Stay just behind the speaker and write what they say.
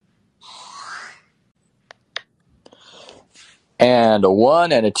And a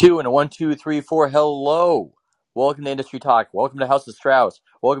one and a two and a 1, 2, 3, 4. Hello. Welcome to Industry Talk. Welcome to House of Strauss.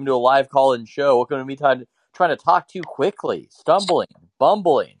 Welcome to a live call-in show. Welcome to me trying to talk too quickly, stumbling,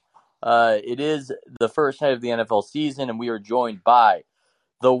 bumbling. It is the first night of the NFL season, and we are joined by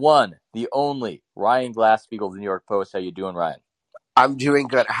the one, the only, Ryan Glasspiegel of the New York Post. How you doing, Ryan? I'm doing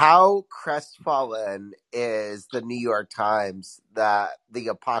good. How crestfallen is the New York Times that the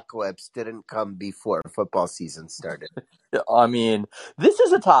apocalypse didn't come before football season started? I mean, this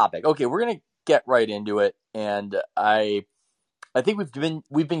is a topic. Okay, we're gonna get right into it, and I think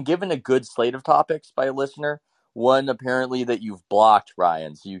we've been given a good slate of topics by a listener. One apparently that you've blocked,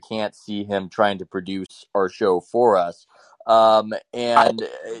 Ryan, so you can't see him trying to produce our show for us. And this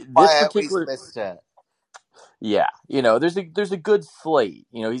I always particular, missed it. yeah, there's a good slate.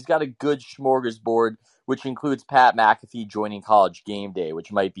 He's got a good smorgasbord, which includes Pat McAfee joining College Game Day,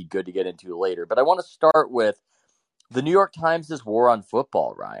 which might be good to get into later. But I want to start with the New York Times' war on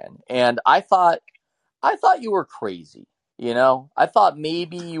football, Ryan. And I thought you were crazy. I thought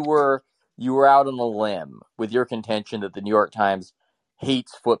maybe you were out on a limb with your contention that the New York Times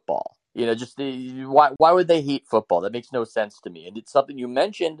hates football. Just why would they hate football? That makes no sense to me. And it's something you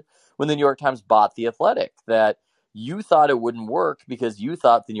mentioned when the New York Times bought The Athletic, that you thought it wouldn't work because you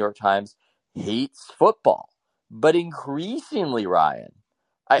thought the New York Times hates football. But increasingly, Ryan,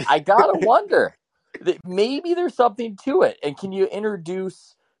 I gotta wonder that maybe there's something to it. And can you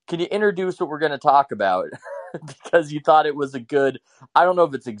introduce what we're going to talk about? Because you thought it was I don't know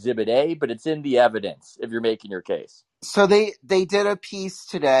if it's Exhibit A, but it's in the evidence if you're making your case. So they did a piece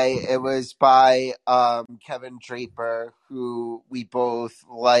today. It was by Kevin Draper, who we both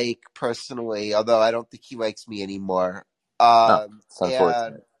like personally, although I don't think he likes me anymore. Oh, it's And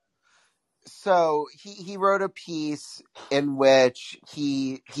unfortunate. so he wrote a piece in which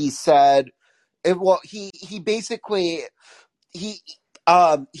he said he basically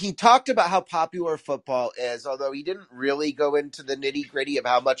he talked about how popular football is, although he didn't really go into the nitty gritty of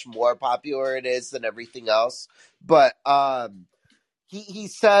how much more popular it is than everything else. But he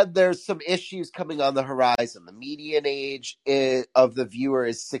said there's some issues coming on the horizon. The median age of the viewer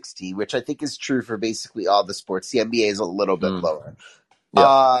is 60, which I think is true for basically all the sports. The NBA is a little bit lower.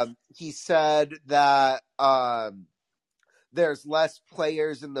 Yeah. He said that there's less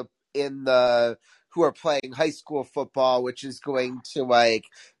players in the who are playing high school football, which is going to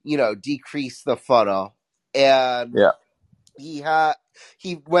decrease the funnel. And Yeah.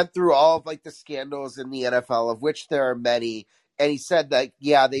 he went through all of the scandals in the NFL, of which there are many. And he said that,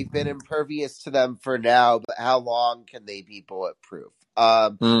 they've been impervious to them for now, but how long can they be bulletproof?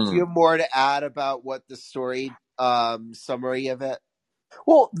 Do you have more to add about what the story summary of it?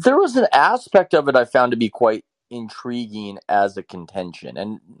 Well, there was an aspect of it I found to be quite intriguing as a contention,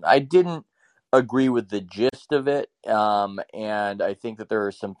 and I didn't agree with the gist of it. And I think that there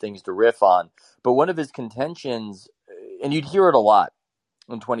are some things to riff on. But one of his contentions, and you'd hear it a lot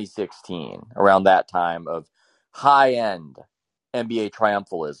in 2016, around that time, of high-end NBA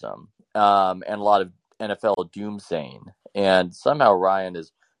triumphalism, and a lot of NFL doomsaying. And somehow Ryan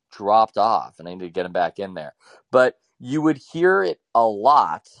has dropped off, and I need to get him back in there. But you would hear it a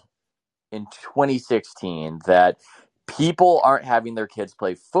lot in 2016 that people aren't having their kids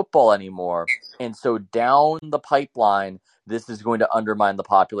play football anymore. And so down the pipeline, this is going to undermine the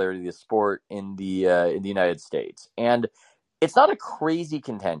popularity of the sport in the United States. And it's not a crazy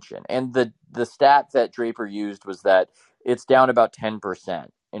contention. And the stat that Draper used was that it's down about 10%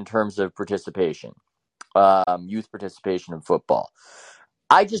 in terms of participation, youth participation in football.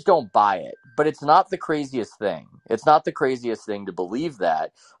 I just don't buy it, but it's not the craziest thing. It's not the craziest thing to believe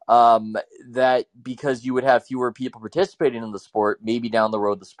that that because you would have fewer people participating in the sport, maybe down the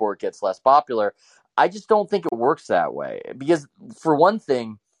road the sport gets less popular. I just don't think it works that way because, for one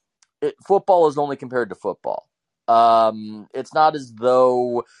thing, football is only compared to football. It's not as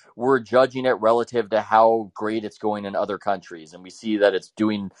though we're judging it relative to how great it's going in other countries. And we see that it's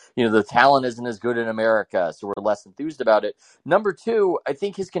doing, the talent isn't as good in America, so we're less enthused about it. Number two, I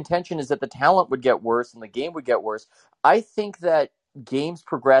think his contention is that the talent would get worse and the game would get worse. I think that games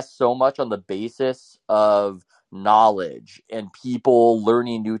progress so much on the basis of knowledge and people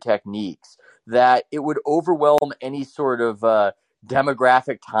learning new techniques that it would overwhelm any sort of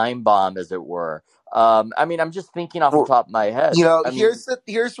demographic time bomb, as it were. I'm just thinking off the top of my head.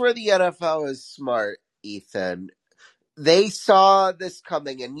 Here's where the NFL is smart, Ethan. They saw this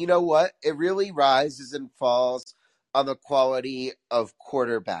coming, and you know what? It really rises and falls on the quality of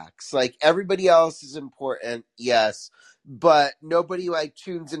quarterbacks. Everybody else is important, yes, but nobody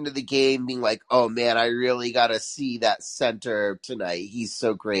tunes into the game being like, "Oh man, I really got to see that center tonight. He's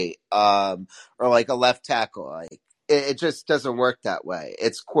so great." Or a left tackle. It just doesn't work that way.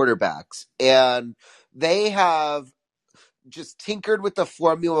 It's quarterbacks. And they have just tinkered with the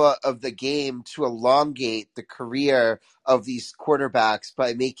formula of the game to elongate the career of these quarterbacks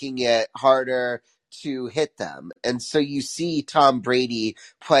by making it harder to hit them. And so you see Tom Brady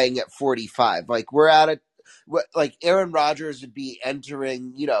playing at 45. Like we're at like Aaron Rodgers would be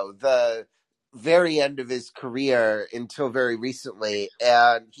entering, the very end of his career until very recently,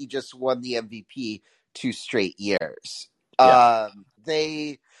 and he just won the MVP 2 straight years. Yeah.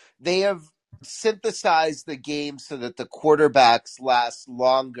 They have synthesize the game so that the quarterbacks last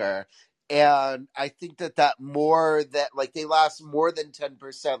longer. And I think that more that like they last more than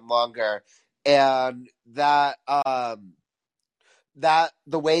 10% longer. And that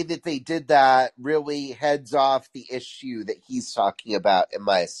the way that they did that really heads off the issue that he's talking about, in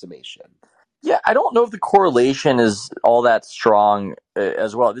my estimation. Yeah, I don't know if the correlation is all that strong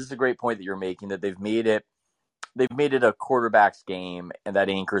as well. This is a great point that you're making, that they've made it a quarterback's game, and that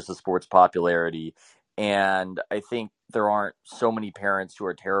anchors the sport's popularity. And I think there aren't so many parents who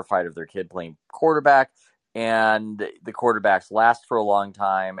are terrified of their kid playing quarterback, and the quarterbacks last for a long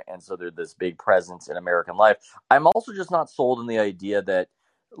time, and so they're this big presence in American life. I'm also just not sold on the idea that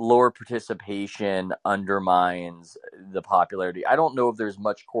lower participation undermines the popularity. I don't know if there's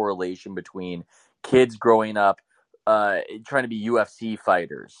much correlation between kids growing up trying to be UFC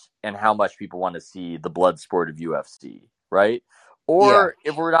fighters and how much people want to see the blood sport of UFC, right? Yeah. Or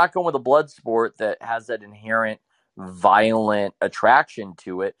if we're not going with a blood sport that has that inherent violent attraction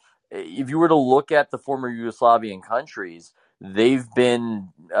to it, if you were to look at the former Yugoslavian countries, they've been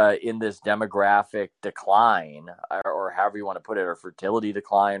in this demographic decline, or however you want to put it, or fertility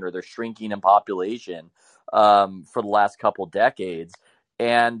decline, or they're shrinking in population for the last couple decades.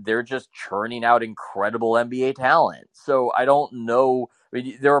 And they're just churning out incredible NBA talent. So I don't know. I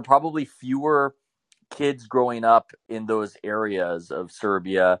mean, there are probably fewer kids growing up in those areas of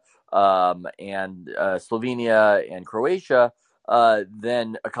Serbia and Slovenia and Croatia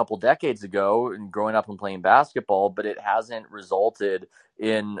than a couple decades ago, and growing up and playing basketball, but it hasn't resulted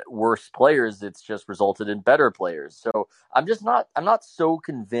in worse players. It's just resulted in better players. So I'm not so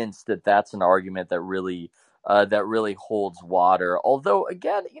convinced that that's an argument that really holds water. Although,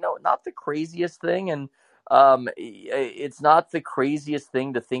 again, not the craziest thing, and it's not the craziest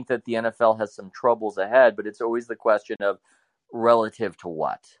thing to think that the NFL has some troubles ahead, but it's always the question of relative to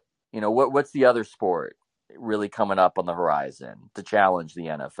what? What's the other sport really coming up on the horizon to challenge the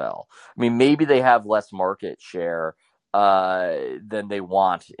NFL? I mean, maybe they have less market share than they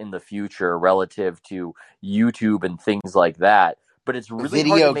want in the future relative to YouTube and things like that. But it's really hard to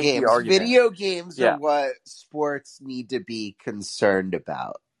Video make the games. argument. Video games are Yeah. what sports need to be concerned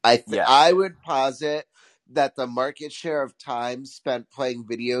about. I Yes. would posit that the market share of time spent playing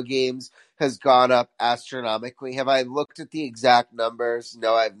video games has gone up astronomically. Have I looked at the exact numbers?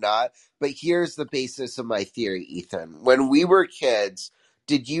 No, I've not. But here's the basis of my theory, Ethan. When we were kids,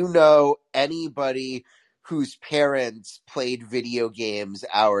 did you know anybody whose parents played video games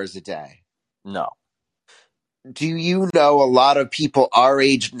hours a day? No. Do you know a lot of people our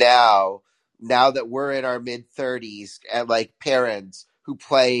age now that we're in our mid 30s, and like parents who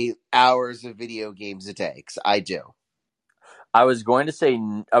play hours of video games a day? 'Cause I do. I was going to say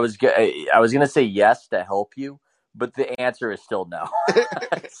I was going to say yes to help you, but the answer is still no.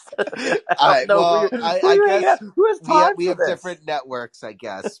 I don't know who Well, you're, I hanging out. guess Who has time we for have this. different networks, I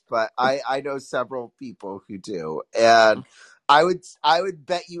guess, but I know several people who do, and I would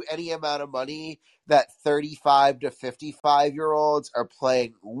bet you any amount of money that 35 to 55-year-olds are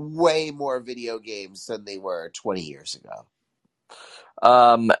playing way more video games than they were 20 years ago.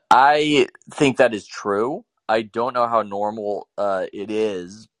 I think that is true. I don't know how normal it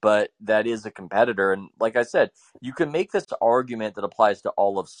is, but that is a competitor. And like I said, you can make this argument that applies to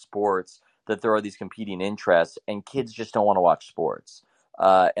all of sports, that there are these competing interests, and kids just don't want to watch sports.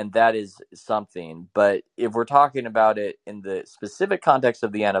 And that is something. But if we're talking about it in the specific context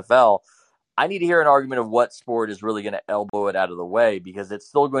of the NFL, I need to hear an argument of what sport is really going to elbow it out of the way, because it's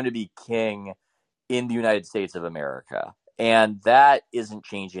still going to be king in the United States of America. And that isn't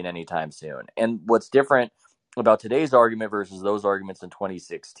changing anytime soon. And what's different about today's argument versus those arguments in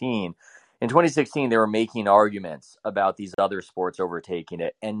 2016, in 2016, they were making arguments about these other sports overtaking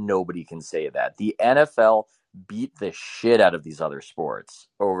it, and nobody can say that. The NFL beat the shit out of these other sports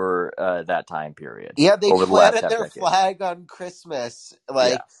over that time period, Yeah, they over the last planted half their decade. flag on Christmas. Yeah.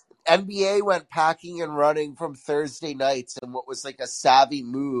 Like NBA went packing and running from Thursday nights in what was like a savvy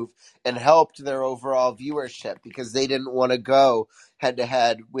move and helped their overall viewership because they didn't want to go head to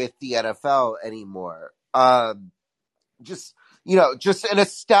head with the NFL anymore. Just just an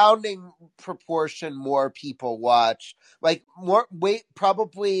astounding proportion more people watch. Like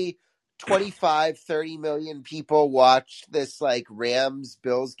probably 25, 30 million people watched this like Rams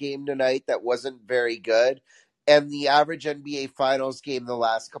Bills game tonight that wasn't very good. And the average NBA Finals game the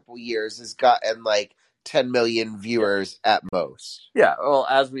last couple years has gotten like 10 million Yeah. viewers at most. Yeah, well,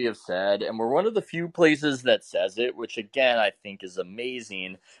 as we have said, and we're one of the few places that says it, which again I think is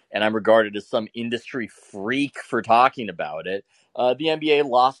amazing, and I'm regarded as some industry freak for talking about it. The NBA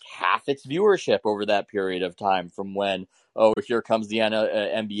lost half its viewership over that period of time from when, oh, here comes the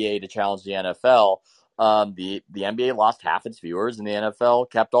NBA to challenge the NFL. The NBA lost half its viewers, and the NFL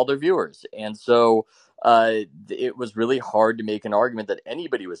kept all their viewers. And so it was really hard to make an argument that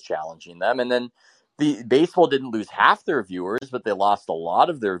anybody was challenging them. And then the baseball didn't lose half their viewers, but they lost a lot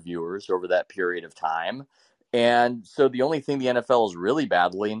of their viewers over that period of time. And so the only thing the NFL is really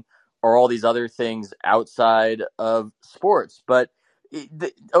battling are all these other things outside of sports. But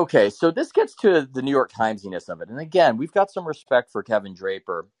okay, so this gets to the New York Timesiness of it. And again, we've got some respect for Kevin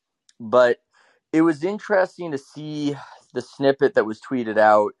Draper, but it was interesting to see the snippet that was tweeted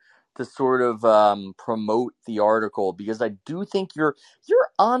out to sort of promote the article, because I do think you're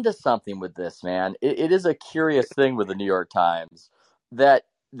onto something with this, man. It is a curious thing with the New York Times that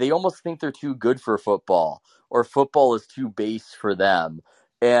they almost think they're too good for football, or football is too base for them.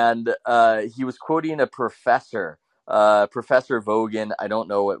 And he was quoting a professor, Professor Vogan. I don't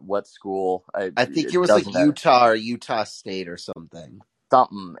know at what school. I think it It was like doesn't matter. Utah or Utah State or something.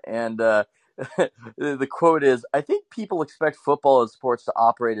 Something. And the quote is, I think people expect football as sports to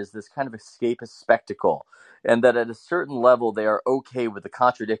operate as this kind of escapist spectacle, and that at a certain level they are okay with the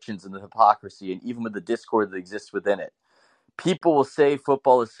contradictions and the hypocrisy, and even with the discord that exists within it. People will say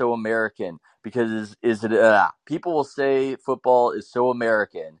football is so American because people will say football is so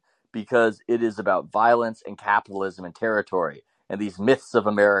American because it is about violence and capitalism and territory and these myths of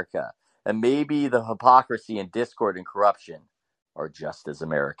America. And maybe the hypocrisy and discord and corruption are just as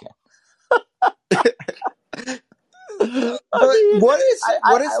American. I But mean, what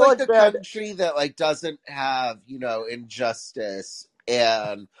I is like look, the man. country that like doesn't have injustice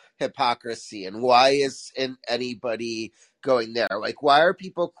and hypocrisy, and why isn't anybody going there? Like, why are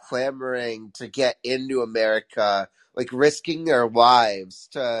people clamoring to get into America, like risking their lives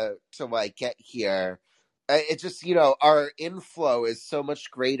to like get here? It just our inflow is so much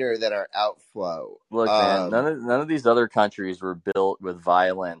greater than our outflow. Look, man. None of these other countries were built with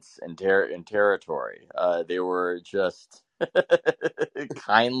violence and territory. They were just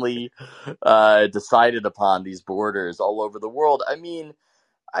kindly decided upon, these borders all over the world. I mean,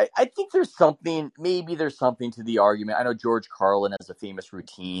 I think maybe there's something to the argument. I know George Carlin has a famous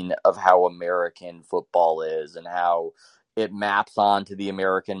routine of how American football is and how it maps onto the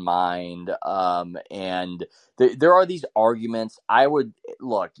American mind. And there are these arguments. I'm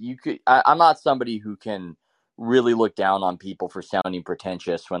not somebody who can really look down on people for sounding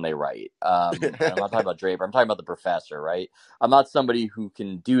pretentious when they write. And I'm not talking about Draper. I'm talking about the professor, right? I'm not somebody who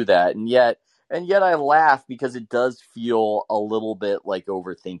can do that. And yet I laugh because it does feel a little bit like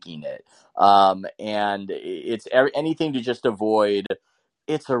overthinking it. And it's anything to just avoid.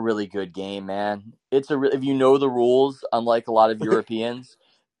 It's a really good game, man. If you know the rules, unlike a lot of Europeans,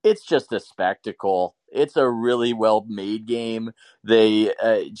 it's just a spectacle. It's a really well made game. They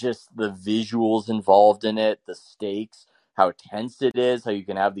just the visuals involved in it, the stakes, how tense it is, how you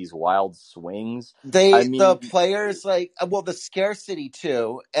can have these wild swings. I The mean, players like the scarcity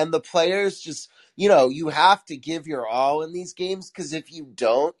too, and the players just you have to give your all in these games, because if you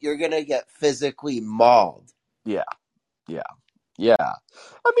don't, you're gonna get physically mauled. yeah, yeah. Yeah,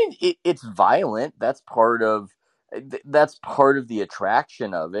 I mean it's violent. That's part of the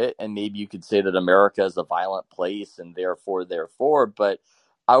attraction of it, and maybe you could say that America is a violent place, and therefore. But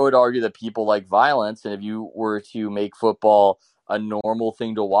I would argue that people like violence, and if you were to make football a normal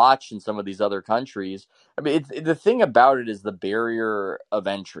thing to watch in some of these other countries, I mean, the thing about it is the barrier of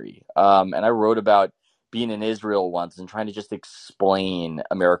entry. And I wrote about being in Israel once and trying to just explain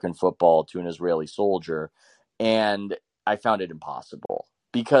American football to an Israeli soldier, and I found it impossible,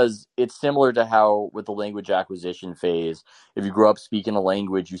 because it's similar to how with the language acquisition phase, if you grow up speaking a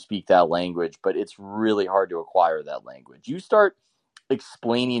language, you speak that language, but it's really hard to acquire that language. You start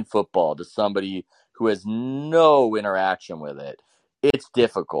explaining football to somebody who has no interaction with it, it's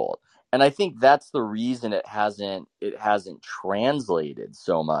difficult. And I think that's the reason it hasn't translated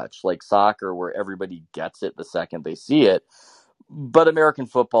so much like soccer, where everybody gets it the second they see it. But American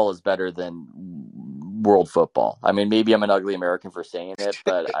football is better than world football. I mean, maybe I'm an ugly American for saying it,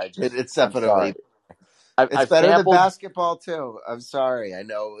 but It's I'm sorry. definitely It's I've better than sampled. basketball too. I'm sorry. I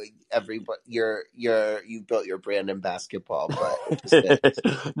know everybody. You built your brand in basketball, but it just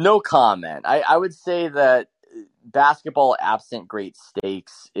is. No comment. I would say that basketball absent great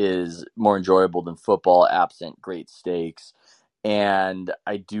stakes is more enjoyable than football absent great stakes. And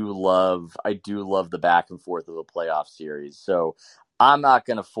I do love the back and forth of the playoff series. So I'm not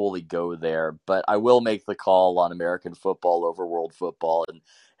going to fully go there, but I will make the call on American football over world football. And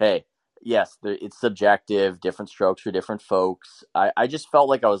hey, yes, it's subjective, different strokes for different folks. I just felt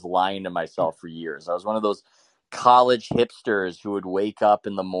like I was lying to myself for years. I was one of those college hipsters who would wake up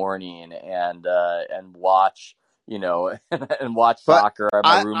in the morning and watch, and watch But soccer. My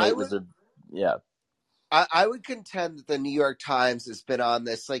I roommate would was a yeah. I would contend that the New York Times has been on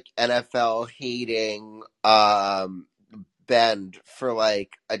this like NFL hating bend for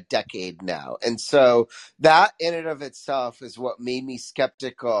like a decade now. And so that in and of itself is what made me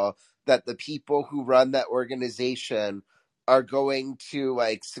skeptical that the people who run that organization are going to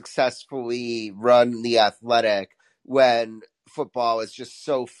like successfully run the Athletic when football is just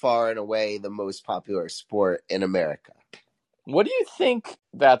so far and away the most popular sport in America. What do you think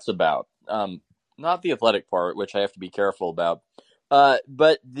that's about? Not the athletic part, which I have to be careful about,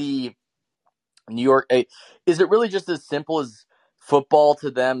 but the New York. Is it really just as simple as football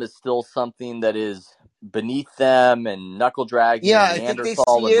to them is still something that is beneath them, and knuckle dragging Yeah, and I think they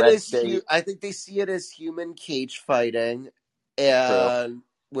Neanderthal see and it red as state? I think they see it as human cage fighting, True. and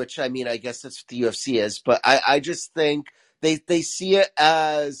which I mean, I guess that's what the UFC is. But I just think they see it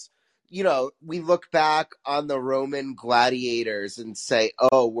as we look back on the Roman gladiators and say,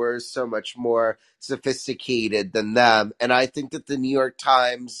 oh, we're so much more sophisticated than them. And I think that the New York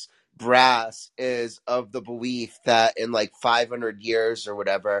Times brass is of the belief that in like 500 years or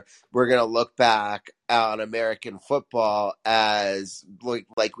whatever we're going to look back on American football as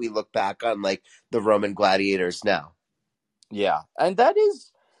like we look back on like the Roman gladiators now. Yeah, and that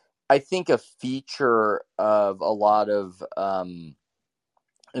is, I think, a feature of a lot of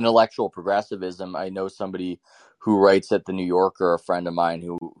intellectual progressivism. I know somebody who writes at the New Yorker, a friend of mine,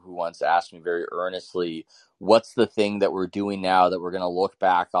 who once asked me very earnestly, "What's the thing that we're doing now that we're going to look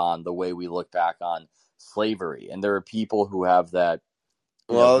back on the way we look back on slavery?" And there are people who have that,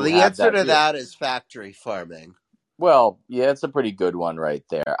 Well, who the have answer that to view. that is factory farming. Well, yeah, it's a pretty good one right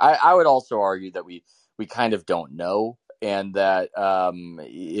there. I would also argue that we kind of don't know, and that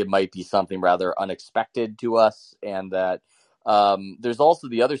it might be something rather unexpected to us, and that there's also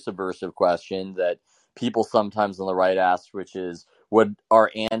the other subversive question that people sometimes on the right ask, which is, would our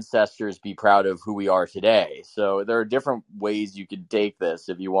ancestors be proud of who we are today? So there are different ways you could take this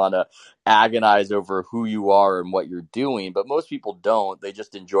if you want to agonize over who you are and what you're doing, but most people don't. They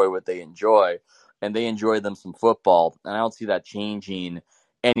just enjoy what they enjoy, and they enjoy them some football, and I don't see that changing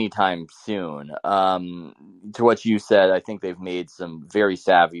anytime soon. To what you said, I think they've made some very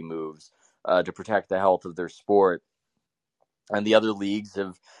savvy moves to protect the health of their sport, and the other leagues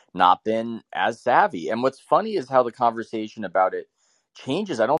have not been as savvy. And what's funny is how the conversation about it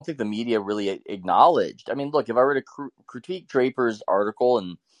changes. I don't think the media really acknowledged. I mean, look, if I were to critique Draper's article,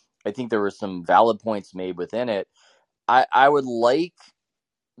 and I think there were some valid points made within it, I would like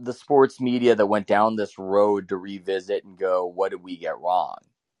the sports media that went down this road to revisit and go, what did we get wrong?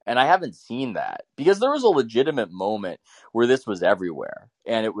 And I haven't seen that, because there was a legitimate moment where this was everywhere,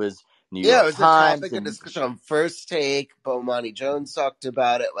 and it was New Yeah, it York was a Times topic of and discussion on First Take. Bomani Jones talked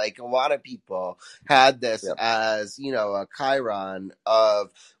about it. Like a lot of people had this yeah, as, a chyron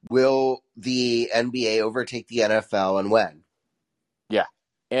of will the NBA overtake the NFL and when? yeah,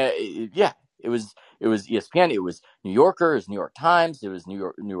 yeah. It was ESPN. It was New Yorker. It was New York Times. It was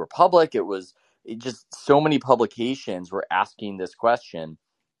New Republic. It just so many publications were asking this question.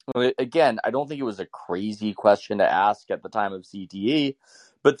 Again, I don't think it was a crazy question to ask at the time of CTE,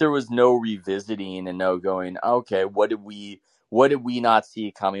 but there was no revisiting and no going, okay, what did we not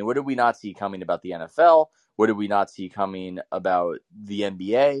see coming? What did we not see coming about the NFL? What did we not see coming about the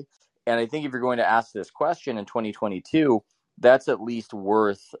NBA? And I think if you're going to ask this question in 2022, that's at least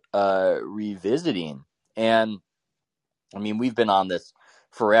worth revisiting. And I mean, we've been on this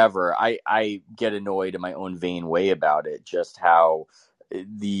forever. I get annoyed in my own vain way about it, just how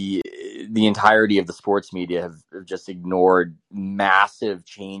the the entirety of the sports media have just ignored massive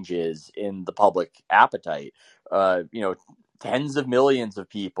changes in the public appetite. Tens of millions of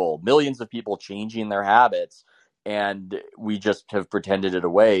people changing their habits, and we just have pretended it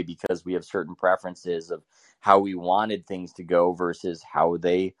away because we have certain preferences of how we wanted things to go versus how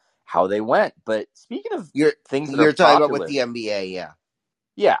they went. But speaking of You're things that are you're talking about with popular, the NBA, yeah.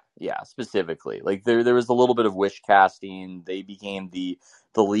 Yeah, specifically. Like there was a little bit of wish casting. They became the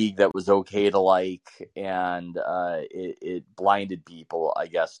league that was okay to like, and it blinded people, I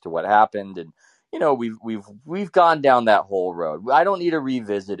guess, to what happened. And we've gone down that whole road. I don't need to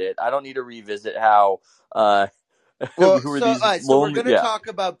revisit it. I don't need to revisit how uh, Well, we were these so we're lonely. going to Yeah, talk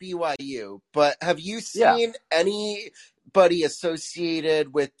about BYU, but have you yeah. seen anybody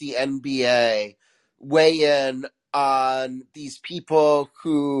associated with the NBA weigh in on these people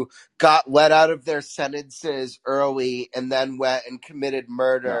who got let out of their sentences early and then went and committed No,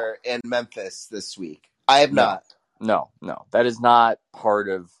 murder in Memphis this week? I have no, not. no. That is not part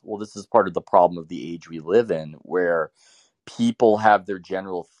of. Well, this is part of the problem of the age we live in, where people have their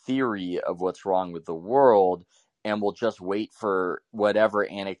general theory of what's wrong with the world and will just wait for whatever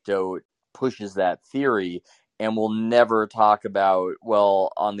anecdote pushes that theory and will never talk about,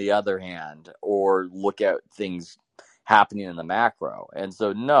 well, on the other hand, or look at things happening in the macro. And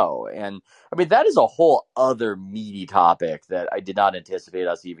so, no. And I mean, that is a whole other meaty topic that I did not anticipate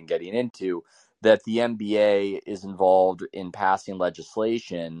us even getting into. That the NBA is involved in passing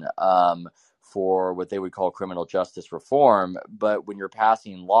legislation for what they would call criminal justice reform. But when you're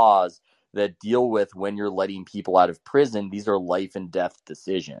passing laws that deal with when you're letting people out of prison, these are life and death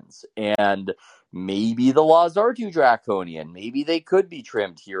decisions. And maybe the laws are too draconian. Maybe they could be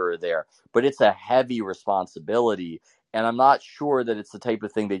trimmed here or there, but it's a heavy responsibility. And I'm not sure that it's the type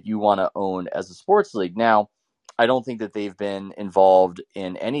of thing that you want to own as a sports league. Now, I don't think that they've been involved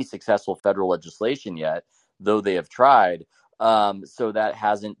in any successful federal legislation yet, though they have tried. So that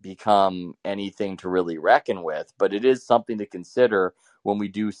hasn't become anything to really reckon with, but it is something to consider when we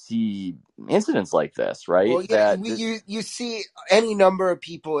do see incidents like this, right? Well, yeah, you see any number of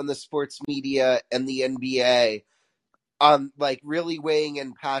people in the sports media and the NBA on like really weighing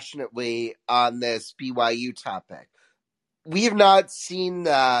in passionately on this BYU topic. We have not seen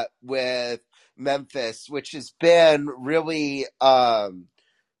that with Memphis, which has been really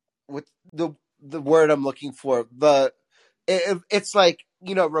with the word I'm looking for. It's like,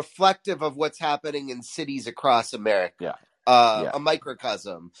 reflective of what's happening in cities across America. Yeah, yeah, A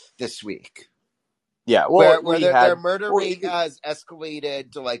microcosm this week. yeah. Well, Where we their had murder well, rate has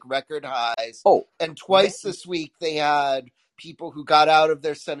escalated to like record highs, oh, and twice this week they had people who got out of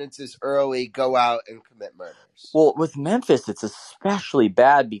their sentences early go out and commit murders. well, with Memphis, it's especially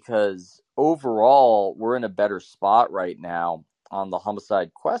bad because overall we're in a better spot right now on the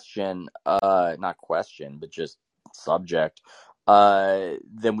homicide question, not question, but just subject,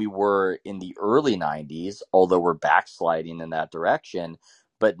 than we were in the early '90s. Although we're backsliding in that direction,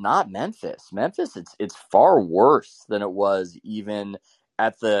 but not Memphis. Memphis, it's far worse than it was even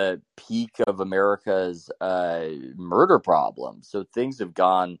at the peak of America's murder problem. So things have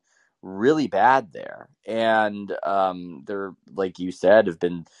gone really bad there. And there, like you said, have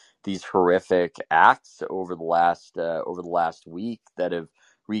been these horrific acts over the last week that have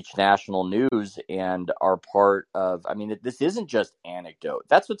reached national news and are part of. I mean, this isn't just anecdote.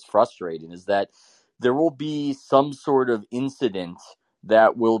 That's what's frustrating, is that there will be some sort of incident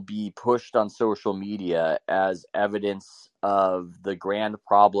that will be pushed on social media as evidence of the grand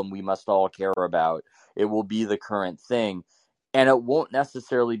problem we must all care about. It will be the current thing, and it won't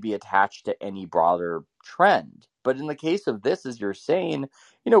necessarily be attached to any broader trend. But in the case of this, as you're saying,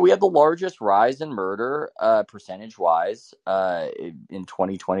 we have the largest rise in murder, percentage wise, in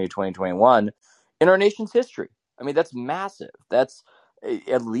 2020 to 2021 in our nation's history. I mean, that's massive. That's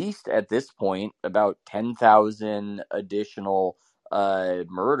at least at this point about 10,000 additional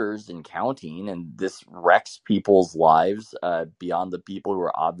murders and counting, and this wrecks people's lives beyond the people who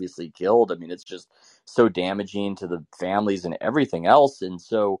are obviously killed. I mean, it's just so damaging to the families and everything else. And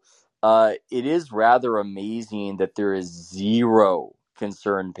so it is rather amazing that there is zero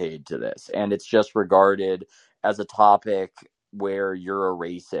concern paid to this, and it's just regarded as a topic where you're a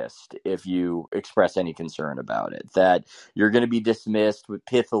racist if you express any concern about it, that you're going to be dismissed with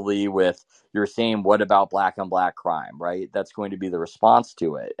pithily with you're saying, what about black on black crime, right? That's going to be the response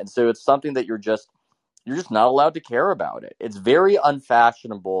to it. And so it's something that you're just not allowed to care about it. It's very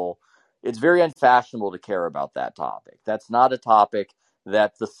unfashionable. It's very unfashionable to care about that topic. That's not a topic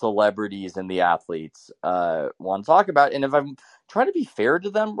that the celebrities and the athletes want to talk about. And if I'm trying to be fair to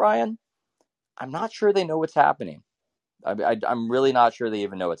them, Ryan, I'm not sure they know what's happening. I'm really not sure they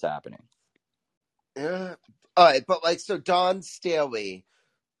even know what's happening. Yeah. All right, but like, so Dawn Staley,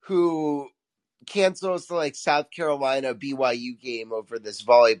 who cancels the like South Carolina BYU game over this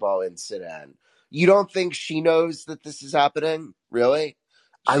volleyball incident. You don't think she knows that this is happening? Really?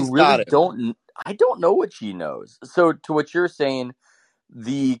 I She's really got to. don't. I don't know what she knows. So to what you're saying,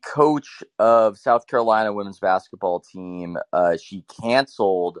 the coach of South Carolina women's basketball team, she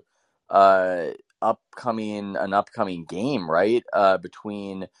canceled uh, an upcoming game, right,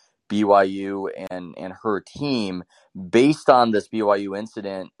 between BYU and her team, based on this BYU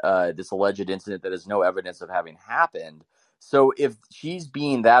incident, this alleged incident that has no evidence of having happened. So if she's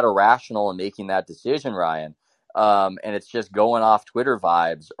being that irrational and making that decision, Ryan, and it's just going off Twitter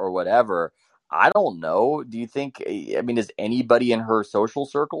vibes or whatever, I don't know. Do you think? I mean, is anybody in her social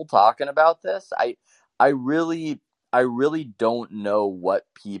circle talking about this? I really, I really don't know what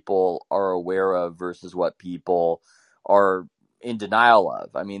people are aware of versus what people are in denial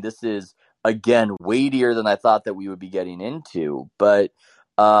of. I mean, this is again weightier than I thought that we would be getting into. But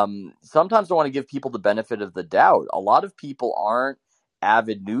sometimes I want to give people the benefit of the doubt. A lot of people aren't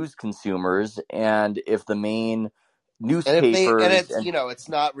avid news consumers, and if the main And if they and newspapers it's and it's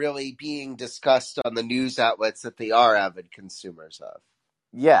not really being discussed on the news outlets that they are avid consumers of.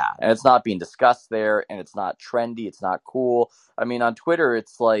 yeah, and it's not being discussed there, and it's not trendy, it's not cool. I mean, on Twitter,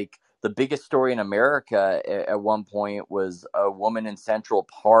 it's like the biggest story in America at one point was a woman in Central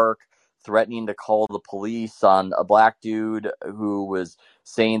Park threatening to call the police on a black dude who was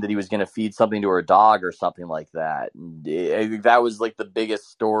saying that he was going to feed something to her dog or something like that. That was like the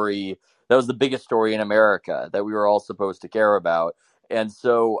biggest story. That was the biggest story in America that we were all supposed to care about. And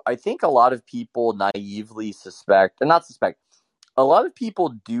so I think a lot of people naively suspect, and not suspect, a lot of people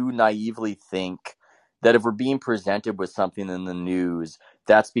do naively think that if we're being presented with something in the news,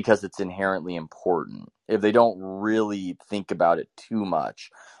 that's because it's inherently important, if they don't really think about it too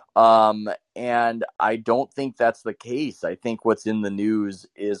much. And I don't think that's the case. I think what's in the news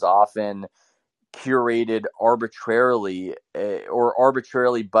is often curated arbitrarily, or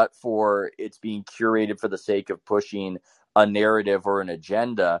arbitrarily, but for it's being curated for the sake of pushing a narrative or an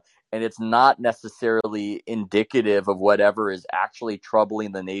agenda, and it's not necessarily indicative of whatever is actually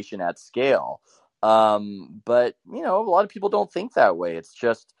troubling the nation at scale. But a lot of people don't think that way. It's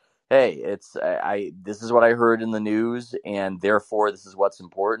just, hey, it's I this is what I heard in the news, and therefore this is what's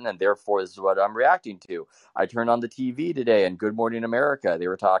important, and therefore this is what I'm reacting to. I turned on the TV today, and Good Morning America, they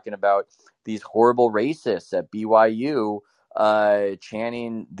were talking about these horrible racists at BYU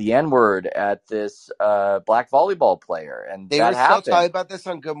chanting the N-word at this black volleyball player, and They were that still happened. talking about this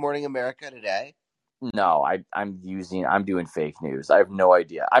on Good Morning America today. No, I'm doing fake news. I have no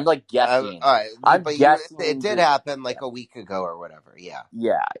idea. I'm like guessing. All right, I'm but it guessing did that. happen Yeah. like a week ago or whatever. Yeah,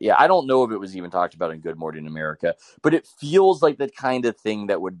 Yeah. I don't know if it was even talked about in Good Morning America, but it feels like the kind of thing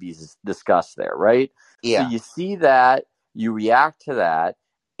that would be discussed there, right? So yeah. you see that, you react to that,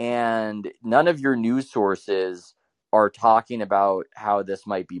 and none of your news sources are talking about how this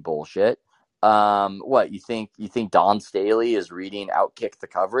might be bullshit. What you think? You think Dawn Staley is reading Outkick the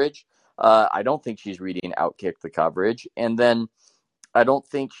coverage? I don't think she's reading Outkick the coverage, and then I don't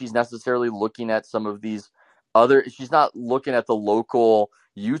think she's necessarily looking at some of these she's not looking at the local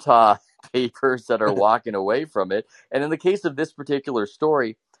Utah papers that are walking away from it. And in the case of this particular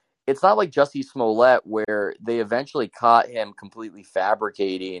story, it's not like Jussie Smollett where they eventually caught him completely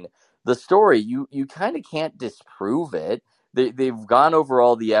fabricating the story. You kind of can't disprove it. They've gone over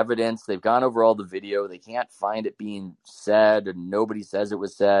all the evidence. They've gone over all the video. They can't find it being said, and nobody says it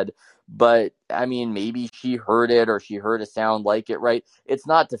was said. But I mean, maybe she heard it or she heard a sound like it, right? It's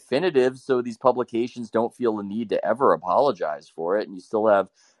not definitive, so these publications don't feel the need to ever apologize for it. And you still have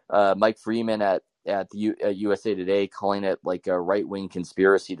Mike Freeman at USA Today calling it like a right wing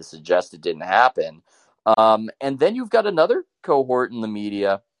conspiracy to suggest it didn't happen. And then you've got another cohort in the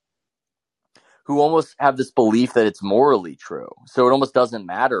media who almost have this belief that it's morally true. So it almost doesn't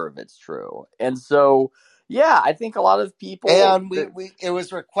matter if it's true. And so, yeah, I think a lot of people. And it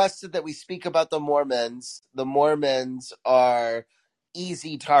was requested that we speak about the Mormons. The Mormons are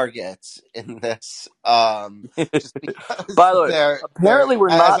easy targets in this, just because By the way, they're apparently we're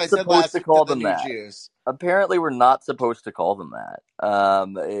as not I said supposed last to week to call the them new that. Jews. Apparently we're not supposed to call them that.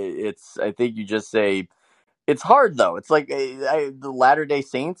 It's I think you just say it's hard though. It's like the Latter Day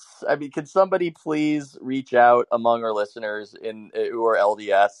Saints. I mean, could somebody please reach out among our listeners in who are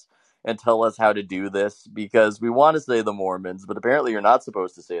LDS and tell us how to do this? Because we want to say the Mormons, but apparently you're not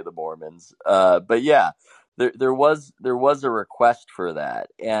supposed to say the Mormons. But yeah, there was a request for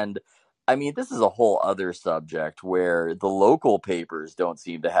that, and I mean this is a whole other subject where the local papers don't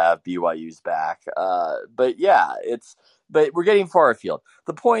seem to have BYU's back. But yeah, but we're getting far afield.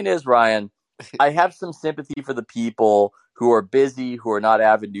 The point is, Ryan, I have some sympathy for the people who are busy, who are not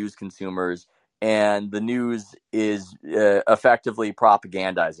avid news consumers, and the news is effectively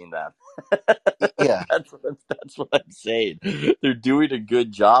propagandizing them. Yeah, That's what I'm saying. They're doing a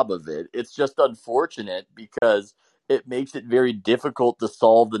good job of it. It's just unfortunate because it makes it very difficult to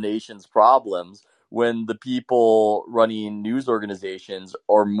solve the nation's problems when the people running news organizations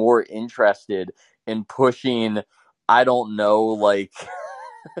are more interested in pushing, I don't know, like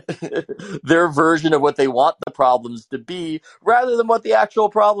their version of what they want the problems to be rather than what the actual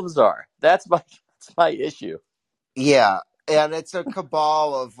problems are. That's my issue. Yeah, and it's a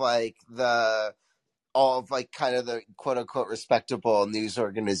cabal of like the all of like kind of the quote unquote respectable news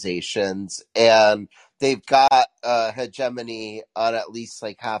organizations, and they've got a hegemony on at least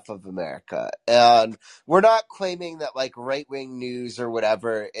like half of America. And we're not claiming that like right wing news or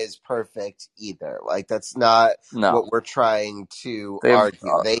whatever is perfect either. Like that's not No, what we're trying to they have argue.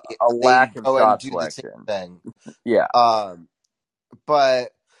 a They lack of go and shot do the same selection. thing. Yeah, Um,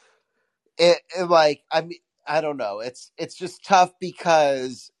 but it like I don't know. It's just tough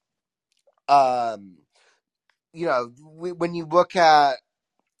because um when you look at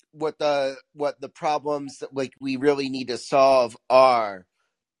what the problems that like we really need to solve are,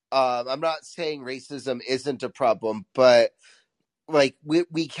 I'm not saying racism isn't a problem, but like we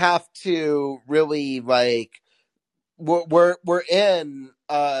have to really like we're in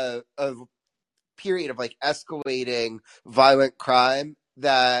a period of like escalating violent crime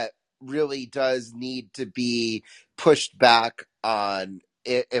that really does need to be pushed back on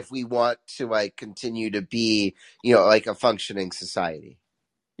if we want to like continue to be like a functioning society.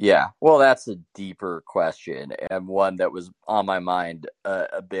 yeah. Well, that's a deeper question and one that was on my mind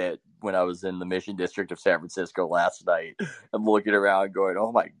a bit when I was in the Mission District of San Francisco last night. I'm looking around, going,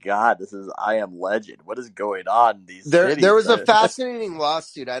 "Oh my God, this is I Am Legend. What is going on in these There cities?" was a fascinating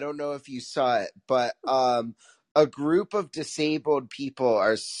lawsuit. I don't know if you saw it, but a group of disabled people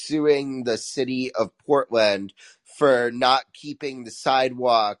are suing the city of Portland for not keeping the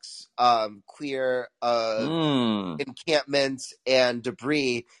sidewalks clear of Hmm. encampments and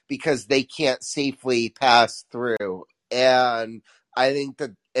debris because they can't safely pass through. And I think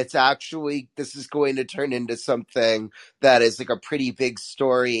that it's actually this is going to turn into something that is like a pretty big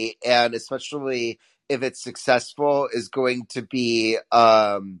story, and especially if it's successful, is going to be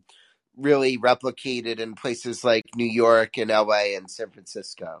really replicated in places like New York and LA and San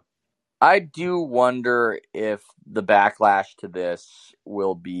Francisco. I do wonder if the backlash to this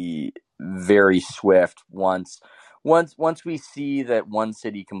will be very swift once we see that one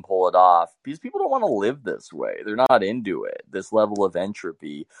city can pull it off, because people don't want to live this way. They're not into it. This level of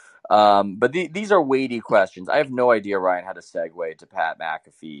entropy. But these are weighty questions. I have no idea, Ryan, how to segue to Pat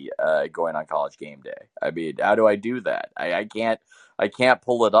McAfee going on College Game Day. I mean, how do I do that? I can't. I can't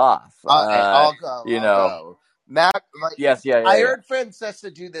pull it off. I'll go. You I'll know. go. Mac, like Yes. Yeah. I Yeah. Yeah. heard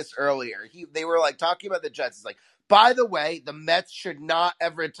Francesa do this earlier. They were like talking about the Jets. It's like, by the way, the Mets should not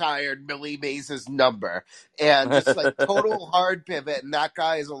have retired Millie Mays' number, and just like total hard pivot. And that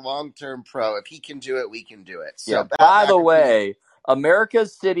guy is a long-term pro. If he can do it, we can do it. Yeah. So Pat By the McAfee. way,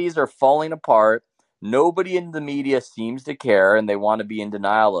 America's cities are falling apart. Nobody in the media seems to care, and they want to be in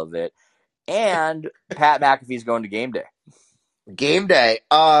denial of it. And Pat McAfee's going to game day. Game day.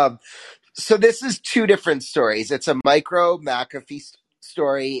 So this is two different stories. It's a micro McAfee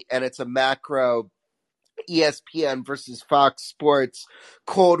story, and it's a macro ESPN versus Fox Sports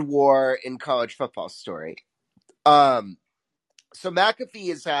Cold War in college football story. Um, so McAfee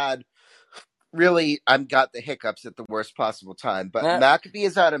has had really, I've got the hiccups at the worst possible time, but Eh, McAfee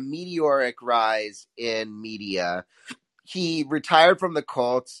has had a meteoric rise in media. He retired from the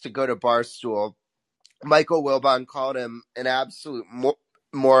Colts to go to Barstool. Michael Wilbon called him an absolute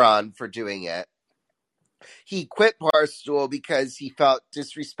moron for doing it. He quit Barstool because he felt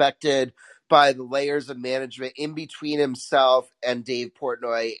disrespected by the layers of management in between himself and Dave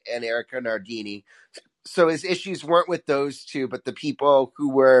Portnoy and Erica Nardini. So his issues weren't with those two, but the people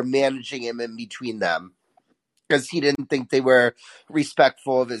who were managing him in between them, because he didn't think they were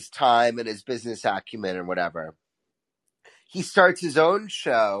respectful of his time and his business acumen and whatever. He starts his own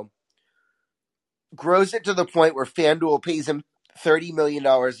show, grows it to the point where FanDuel pays him $30 million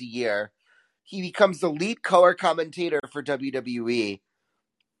a year. He becomes the lead color commentator for WWE.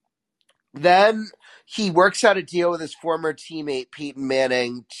 Then he works out a deal with his former teammate Peyton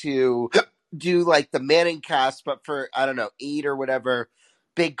Manning to do like the Manning cast, but for I don't know 8 or whatever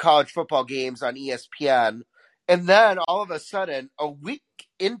big college football games on ESPN. And then all of a sudden, a week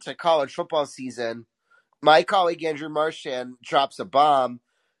into college football season, my colleague Andrew Marchand drops a bomb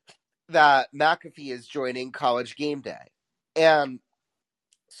that McAfee is joining College Game Day. And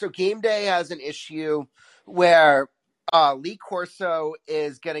so Game Day has an issue where Lee Corso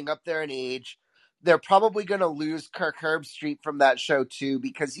is getting up there in age. They're probably going to lose Kirk Herbstreit from that show too,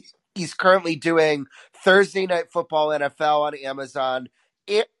 because he's currently doing Thursday Night Football NFL on Amazon.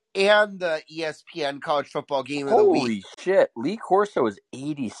 and the ESPN College Football Game of the Week. Holy shit. Lee Corso is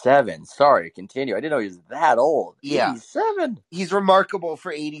 87. Sorry, continue. I didn't know he was that old. Yeah, 87? he's remarkable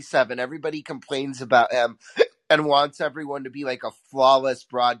for 87. Everybody complains about him and wants everyone to be like a flawless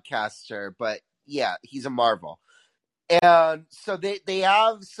broadcaster, but yeah, he's a marvel. And so they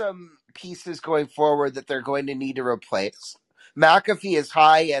have some pieces going forward that they're going to need to replace. McAfee is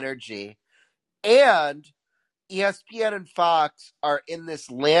high energy, and ESPN and Fox are in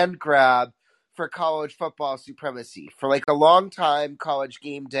this land grab for college football supremacy. For like a long time, College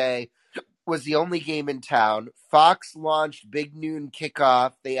Game Day was the only game in town. Fox launched Big Noon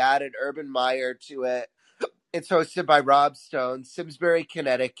Kickoff. They added Urban Meyer to it. It's hosted by Rob Stone, Simsbury,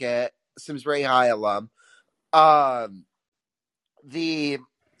 Connecticut, Simsbury High alum. Um, the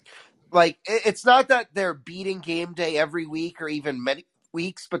it's not that they're beating Game Day every week or even many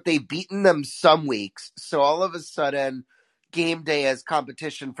weeks, but they've beaten them some weeks. So all of a sudden, Game Day has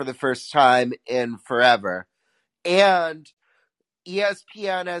competition for the first time in forever. And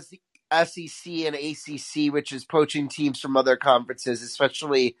ESPN has the SEC and ACC, which is poaching teams from other conferences,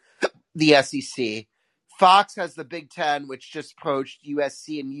 especially the SEC. Fox has the Big Ten, which just poached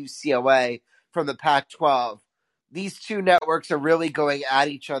USC and UCLA from the Pac-12. These two networks are really going at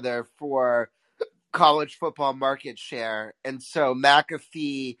each other for college football market share, and so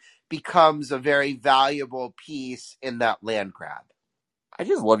McAfee becomes a very valuable piece in that land grab. I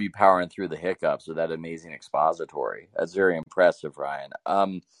just love you powering through the hiccups with that amazing expository. That's very impressive, Ryan.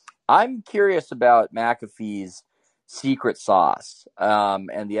 I'm curious about McAfee's secret sauce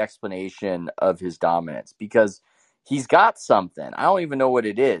and the explanation of his dominance because he's got something. I don't even know what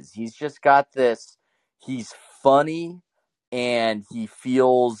it is. He's just got this. He's funny and he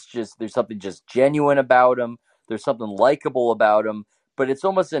feels just there's something just genuine about him. There's something likable about him, but it's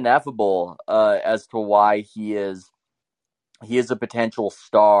almost ineffable as to why he is a potential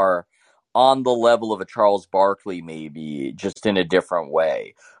star on the level of a Charles Barkley, maybe just in a different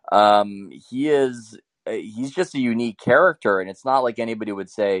way. He's just a unique character, and it's not like anybody would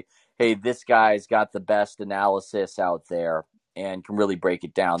say, "Hey, this guy's got the best analysis out there and can really break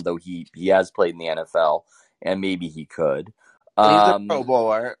it down." Though he has played in the NFL, and maybe he could. And he's a Pro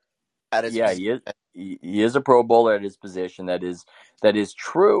Bowler at his Yeah, position. he is a Pro Bowler at his position. That is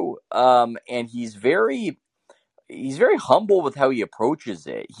true. And he's very humble with how he approaches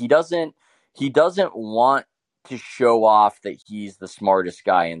it. He doesn't want to show off that he's the smartest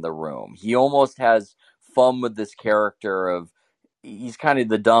guy in the room. He almost has fun with this character of he's kind of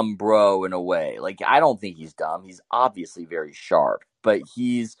the dumb bro in a way. Like I don't think he's dumb. He's obviously very sharp, but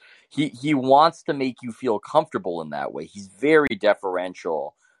he wants to make you feel comfortable in that way. He's very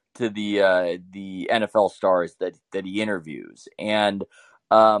deferential to the NFL stars that he interviews, and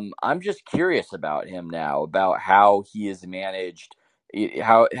I'm just curious about him now, about how he has managed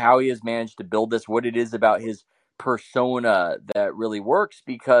how he has managed to build this, what it is about his persona that really works.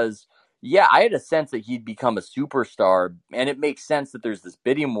 Because yeah, I had a sense that he'd become a superstar, and it makes sense that there's this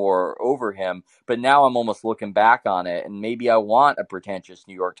bidding war over him. But now I'm almost looking back on it, and maybe I want a pretentious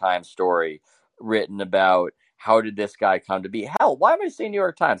New York Times story written about how did this guy come to be. Hell, why am I saying New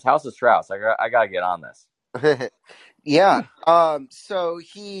York Times? House of Strauss. I gotta get on this. Yeah. So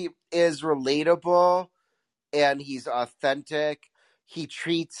he is relatable and he's authentic. He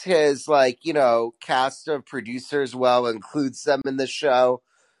treats his cast of producers well, includes them in the show.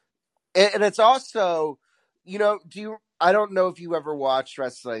 And it's also, I don't know if you ever watched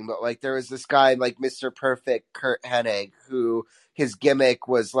wrestling, but like there was this guy like Mr. Perfect, Kurt Hennig, who his gimmick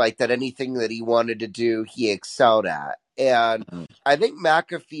was like that anything that he wanted to do, he excelled at. And I think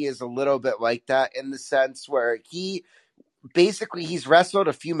McAfee is a little bit like that in the sense where he's wrestled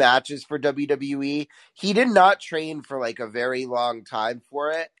a few matches for WWE. He did not train for like a very long time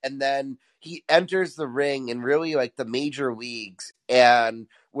for it. And then he enters the ring in really like the major leagues and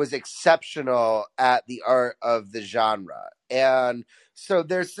was exceptional at the art of the genre. And so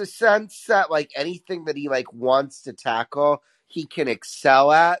there's the sense that like anything that he like wants to tackle, he can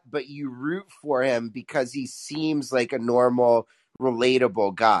excel at, but you root for him because he seems like a normal,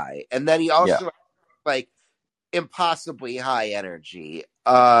 relatable guy. And then he Yeah. also like impossibly high energy.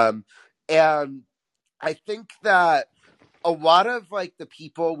 And I think that a lot of like the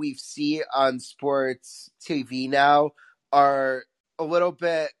people we see on sports TV now are a little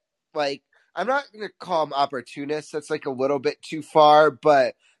bit like, I'm not going to call them opportunists. That's like a little bit too far,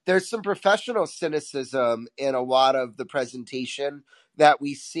 but there's some professional cynicism in a lot of the presentation that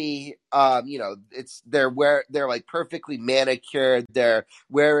we see. They're like perfectly manicured. They're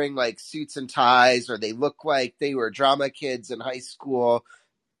wearing like suits and ties, or they look like they were drama kids in high school.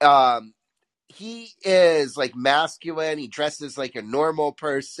 Um, he is like masculine. He dresses like a normal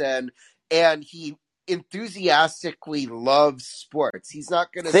person, and he enthusiastically loves sports. He's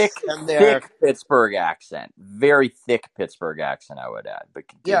not going to Thick, stand there. thick Pittsburgh accent. Very thick Pittsburgh accent, I would add. But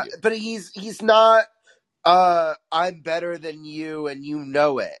Yeah, continue. but he's not I'm better than you and you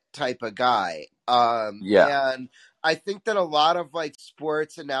know it type of guy. Yeah. And I think that a lot of like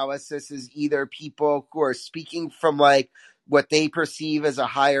sports analysis is either people who are speaking from like what they perceive as a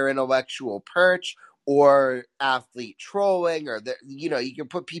higher intellectual perch, or athlete trolling, or you can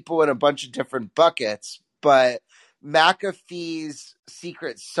put people in a bunch of different buckets, but McAfee's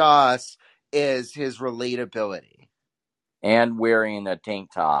secret sauce is his relatability. And wearing a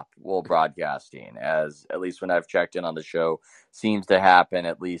tank top while broadcasting, as at least when I've checked in on the show, seems to happen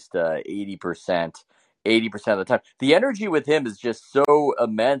at least 80% of the time. The energy with him is just so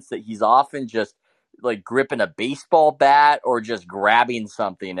immense that he's often just like gripping a baseball bat or just grabbing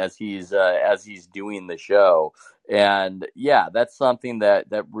something as he's doing the show. And yeah, that's something that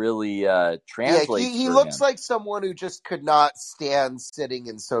really Yeah, translates he for looks him. like someone who just could not stand sitting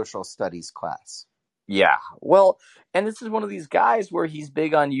in social studies class. Yeah. Well, and this is one of these guys where he's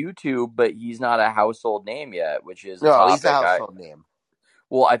big on YouTube, but he's not a household name yet, which is a No, he's a topic household name.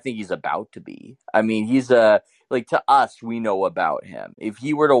 I think he's about to be. I mean, like to us, we know about him. If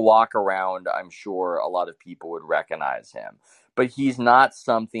he were to walk around, I'm sure a lot of people would recognize him. But he's not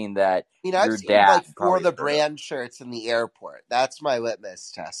something that I mean, I've your seen dad like for probably the heard of. brand shirts in the airport. That's my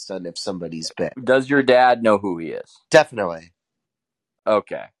litmus test on if somebody's big. Does your dad know who he is? Definitely.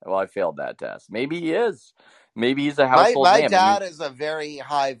 Okay. Well, I failed that test. Maybe he is. Maybe he's a My household my name. I mean, dad is a very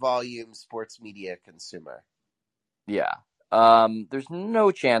high volume sports media consumer. yeah. There's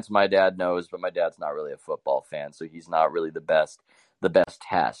no chance my dad knows, but my dad's not really a football fan, so he's not really the best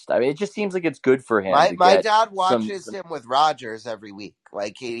test. I mean, it just seems like it's good for him to My get dad some, watches him with Rogers every week.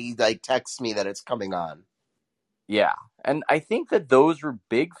 Like he like texts me that it's coming on. yeah. And I think that those were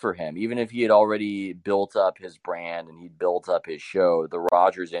big for him, even if he had already built up his brand and he'd built up his show. The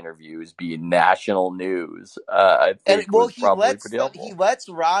Rogers interviews being national news, I And think well, was probably pretty he helpful. lets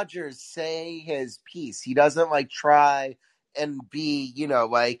Rogers say his piece. He doesn't like try and be,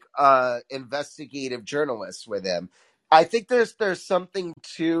 like investigative journalist with him. I think there's something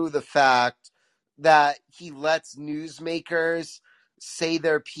to the fact that he lets newsmakers say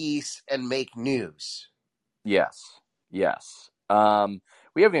their piece and make news. Yes, yes.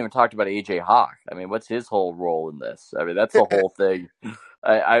 We haven't even talked about AJ Hawk. I mean, what's his whole role in this? I mean, that's the whole thing.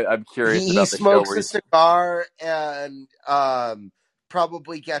 I'm curious He about the show smokes where a he's cigar and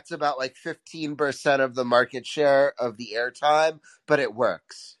probably gets about like 15% of the market share of the airtime, but it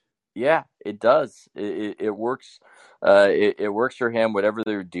works. yeah, it does. It works. It works for him. Whatever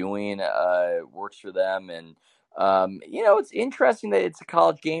they're doing, it works for them. And it's interesting that it's a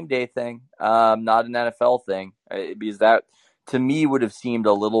college game day thing, not an NFL thing, because that to me would have seemed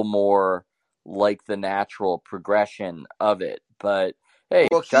a little more like the natural progression of it. But hey,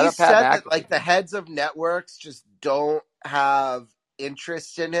 Well, shout he out Pat said that like McAfee. the heads of networks just don't have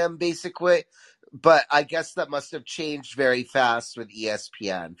interest in him, basically. But I guess that must have changed very fast with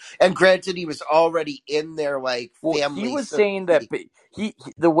ESPN. And granted, he was already in their like Well, he family, was so to saying that speak.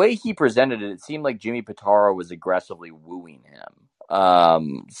 the way he presented it, it seemed like Jimmy Pitaro was aggressively wooing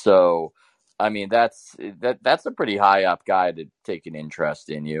him. So I mean that's a pretty high up guy to take an interest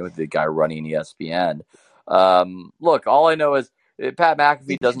in you, the guy running ESPN. Look, all I know is Pat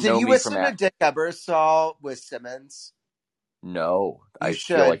McAfee doesn't Did know you me from listen to Dick Ebersol with Simmons? no. You I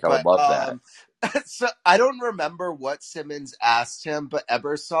feel should, like I would but love that. so I don't remember what Simmons asked him, but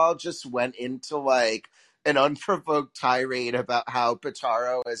Ebersol just went into like an unprovoked tirade about how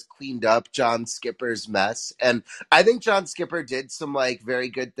Pitaro has cleaned up John Skipper's mess. And I think John Skipper did some like very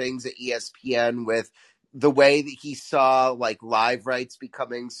good things at ESPN with the way that he saw like live rights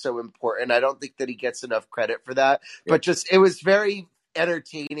becoming so important. I don't think that he gets enough credit for that, but Yep. just it was very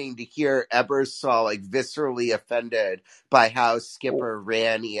entertaining to hear Ebersol like viscerally offended by how Well, Skipper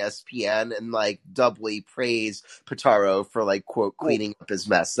ran ESPN and like doubly praise Pitaro for like quote well, cleaning up his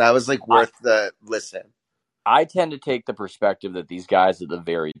mess. That was like I worth the listen. I tend to take the perspective that these guys at the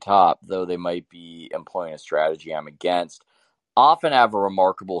very top, though they might be employing a strategy I'm against, often have a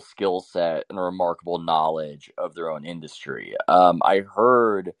remarkable skill set and a remarkable knowledge of their own industry. I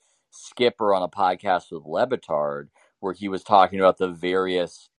heard Skipper on a podcast with Lebitard where he was talking about the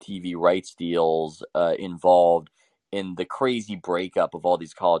various TV rights deals involved in the crazy breakup of all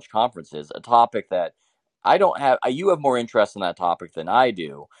these college conferences, a topic that I don't have. You have more interest in that topic than I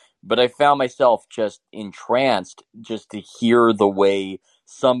do, but I found myself just entranced just to hear the way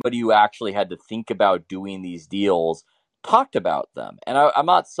somebody who actually had to think about doing these deals talked about them. And I'm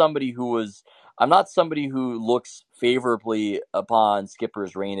not somebody who was, I'm not somebody who looks favorably upon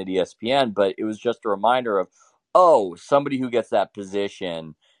Skipper's reign at ESPN, but it was just a reminder of, oh, somebody who gets that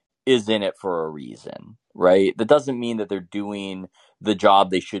position is in it for a reason, right? That doesn't mean that they're doing the job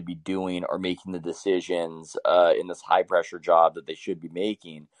they should be doing or making the decisions in this high pressure job that they should be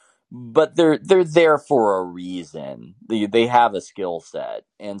making, but they're there for a reason. They have a skill set,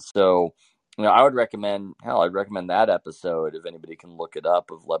 and so I would recommend I'd recommend that episode if anybody can look it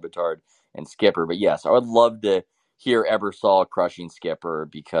up of Lebitard and Skipper. But yes, I would love to hear Ebersol crushing Skipper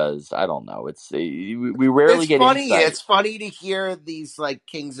because I don't know. We rarely It's get funny. insight. It's funny to hear these like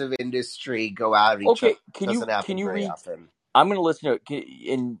kings of industry go out at each other. Okay, It doesn't can happen you very read? often. I'm going to listen to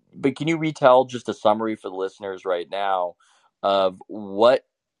it, but can you retell just a summary for the listeners right now of what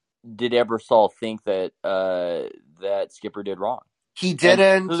did Ebersol think that that Skipper did wrong? He And for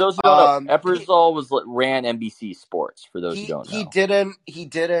didn't. those who don't know, Ebersol ran NBC Sports. For those who don't He know,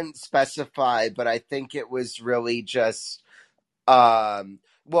 didn't specify, but I think it was really just well,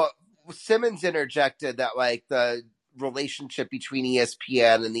 Simmons interjected that like the relationship between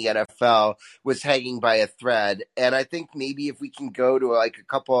ESPN and the NFL was hanging by a thread, and I think maybe if we can go to like a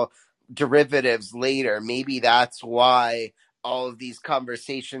couple derivatives later, maybe that's why all of these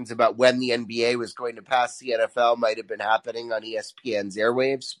conversations about when the NBA was going to pass the NFL might have been happening on ESPN's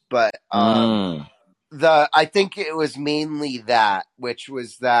airwaves, but I think it was mainly that, which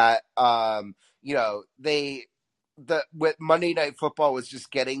was that with Monday Night Football was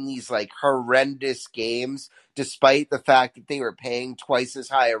just getting these like horrendous games, despite the fact that they were paying twice as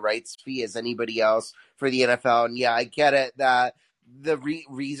high a rights fee as anybody else for the NFL. And yeah, I get it that the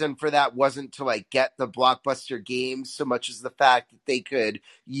reason for that wasn't to like get the blockbuster games so much as the fact that they could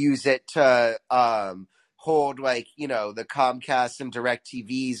use it to hold like the Comcast and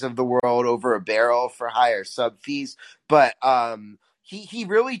DirecTVs of the world over a barrel for higher sub fees, but he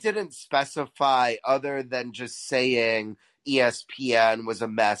really didn't specify other than just saying ESPN was a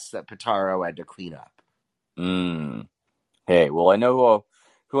mess that Pitaro had to clean up. Hey, well, I know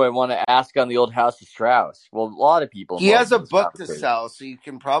who I want to ask on the old House of Strauss. Well, a lot of people He involved has a in this book to conversation. sell, so you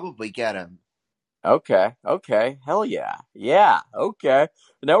can probably get him. Okay. Hell yeah. Yeah. Okay.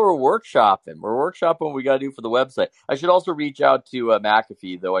 Now we're workshopping. We're workshopping what we got to do for the website. I should also reach out to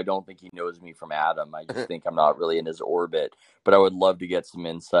McAfee, though I don't think he knows me from Adam. I just think I'm not really in his orbit. But I would love to get some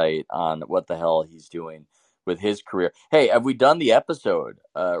insight on what the hell he's doing with his career. Hey, have we done the episode,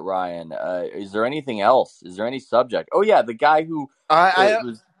 Ryan? Is there anything else? Is there any subject? Oh, yeah. The guy who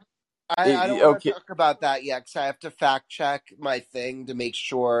was. I don't want to Okay. talk about that yet because I have to fact check my thing to make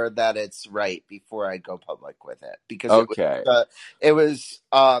sure that it's right before I go public with it. Because Okay. it was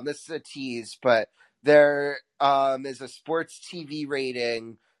this is a tease, but there is a sports TV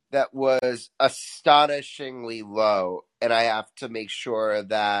rating that was astonishingly low, and I have to make sure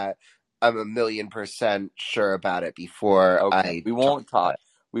that I'm 1,000,000% sure about it before Okay. I We talk won't about talk. it.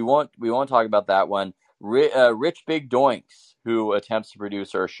 We won't talk about that one. Rich Big Doinks, who attempts to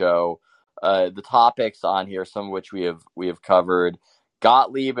produce our show. The topics on here, some of which we have covered.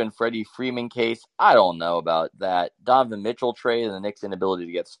 Gottlieb and Freddie Freeman case. I don't know about that. Donovan Mitchell trade and the Knicks' inability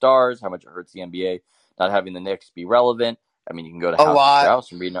to get stars. How much it hurts the NBA not having the Knicks be relevant. I mean, you can go to A House of lot.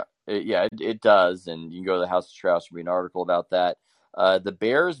 Strauss and read. It does, and you can go to the House of Strauss and read an article about that. The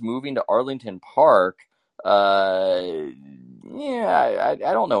Bears moving to Arlington Park. I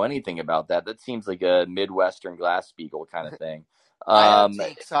don't know anything about that. That seems like a Midwestern Glasspiegel kind of thing. I have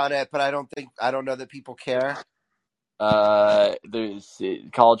takes on it, but I don't know that people care. There's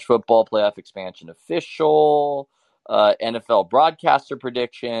college football playoff expansion official, NFL broadcaster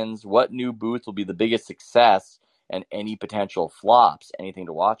predictions, what new booth will be the biggest success, and any potential flops, anything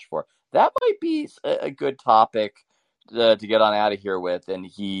to watch for. That might be a good topic to get on out of here with. And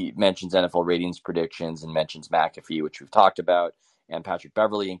he mentions NFL ratings predictions and mentions McAfee, which we've talked about, and Patrick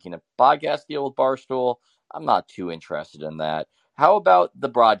Beverly inking a podcast deal with Barstool. I'm not too interested in that. How about the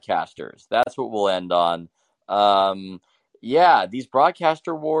broadcasters? That's what we'll end on. These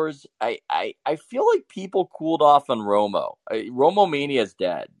broadcaster wars, I feel like people cooled off on Romo. Romo mania is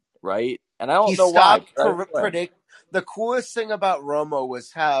dead, right? And I He don't know why. stopped predict. The coolest thing about Romo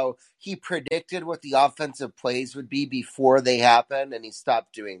was how he predicted what the offensive plays would be before they happened, and he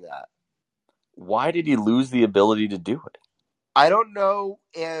stopped doing that. Why did he lose the ability to do it? I don't know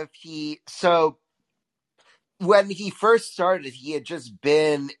if when he first started, he had just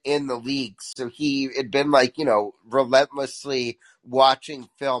been in the league. So he had been like, relentlessly watching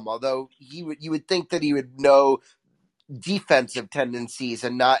film. Although you would think that he would know defensive tendencies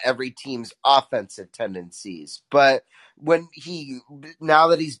and not every team's offensive tendencies. But now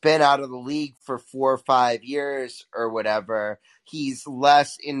that he's been out of the league for 4 or 5 years or whatever, he's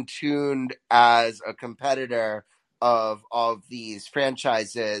less in tuned as a competitor of all of these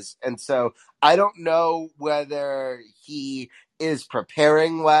franchises. And so I don't know whether he is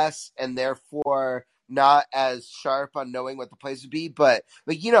preparing less and therefore not as sharp on knowing what the plays would be, but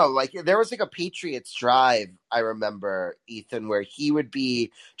like there was like a Patriots drive, I remember, Ethan, where he would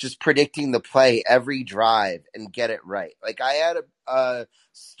be just predicting the play every drive and get it right. Like I had a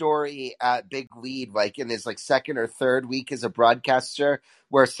story at Big Lead, like in his like second or third week as a broadcaster,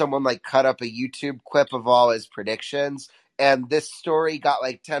 where someone like cut up a YouTube clip of all his predictions, and this story got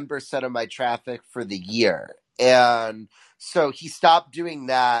like 10% of my traffic for the year. And so he stopped doing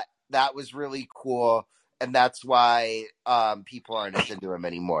that. That was really cool, and that's why people aren't as into him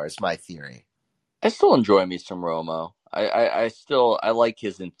anymore, is my theory. I still enjoy me some Romo. I like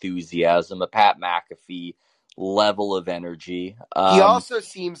his enthusiasm, a Pat McAfee level of energy. He also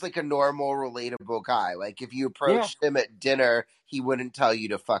seems like a normal, relatable guy. Like if you Yeah, approached him at dinner, he wouldn't tell you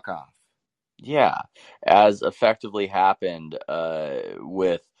to fuck off. yeah, as effectively happened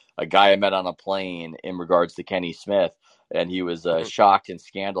with a guy I met on a plane in regards to Kenny Smith, and he was shocked and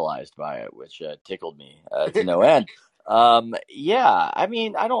scandalized by it, which tickled me to no end. Yeah, I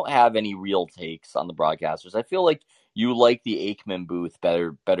mean, I don't have any real takes on the broadcasters. I feel like you like the Aikman booth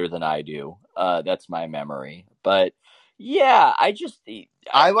better than I do. That's my memory, but yeah, I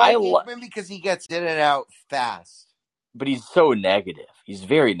I like Aikman because he gets in and out fast. but he's so negative. He's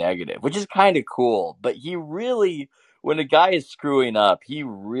very negative, which is kind of cool. But he really, when a guy is screwing up, he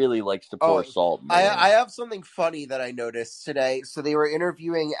really likes to pour Oh, salt in the I wound. have something funny that I noticed today. So they were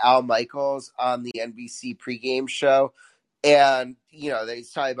interviewing Al Michaels on the NBC pregame show, and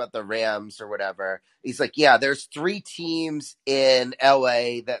he's talking about the Rams or whatever. He's like, yeah, there's 3 teams in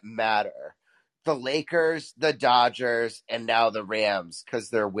LA that matter: the Lakers, the Dodgers, and now the Rams, because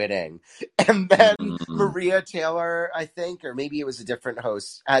they're winning. And then Mm. Maria Taylor, I think, or maybe it was a different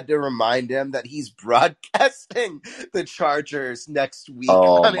host, had to remind him that he's broadcasting the Chargers next week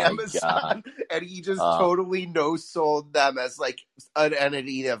Oh on my god. Amazon, and he just Uh, totally no-sold them as like an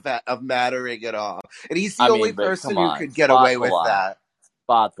entity of mattering at all. And he's the I only mean, but person come who on, could get away with that.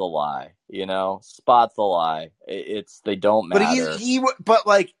 spot the lie. Spot the lie. It's they don't But matter. but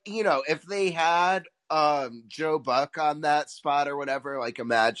like, if they had Joe Buck on that spot or whatever, like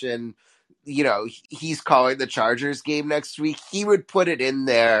imagine, he's calling the Chargers game next week, he would put it in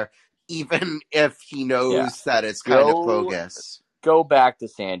there even if he Yeah, knows that it's kind of go bogus. go back to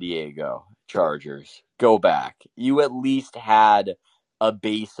San Diego Chargers. Go back. You at least had a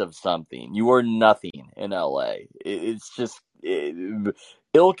base of something. You were nothing in LA. It's just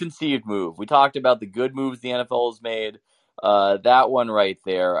ill-conceived move. We talked about the good moves the NFL has made. That one right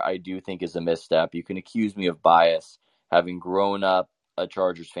there, I do think is a misstep. You can accuse me of bias, having grown up a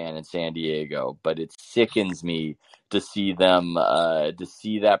Chargers fan in San Diego, but it sickens me to see them, to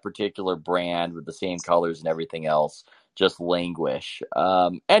see that particular brand with the same colors and everything else just languish.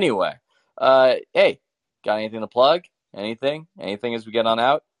 Anyway, hey, got anything to plug? Anything? Anything as we get on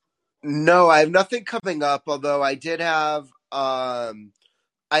out? No, I have nothing coming up, although I did have I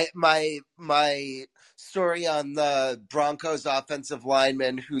my story on the Broncos offensive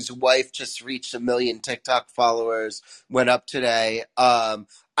lineman whose wife just reached 1 million TikTok followers went up today.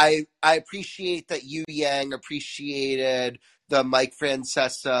 I appreciate that Yu Yang appreciated the Mike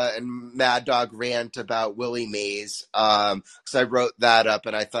Francesa and Mad Dog rant about Willie Mays, because I wrote that up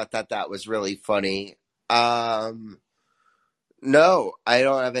and I thought that was really funny. No, I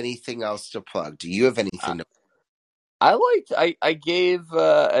don't have anything else to plug. Do you have anything to? I gave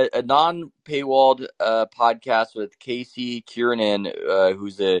a non paywalled podcast with Casey Kiernan,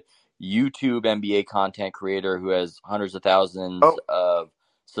 who's a YouTube NBA content creator who has hundreds of thousands Oh, of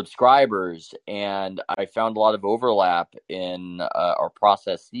subscribers, and I found a lot of overlap in our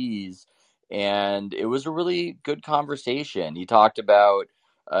processes, and it was a really good conversation. He talked about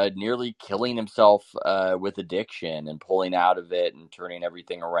nearly killing himself with addiction and pulling out of it and turning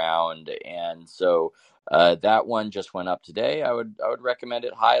everything around, and so that one just went up today. I would recommend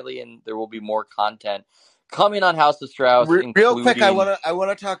it highly, and there will be more content coming on House of Strauss, real quick, including. I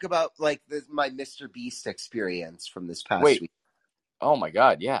wanna talk about like my Mr. Beast experience from this past Wait, week. oh my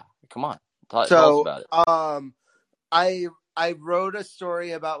God, yeah, come on, tell us So, about it. I I wrote a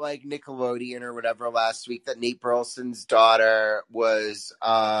story about like Nickelodeon or whatever last week that Nate Burleson's daughter was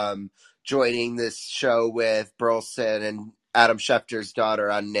joining this show with Burleson and Adam Schefter's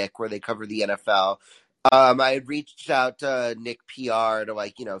daughter on Nick, where they cover the NFL. I had reached out to Nick PR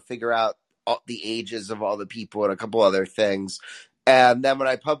to figure out all the ages of all the people and a couple other things. And then when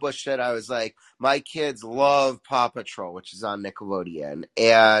I published it, I was like, my kids love Paw Patrol, which is on Nickelodeon.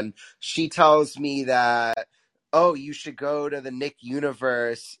 And she tells me that, oh, you should go to the Nick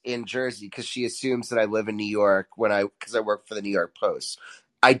Universe in Jersey, because she assumes that I live in New York because I work for the New York Post.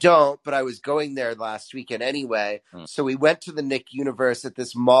 I don't, but I was going there last weekend anyway. Hmm. So we went to the Nick Universe at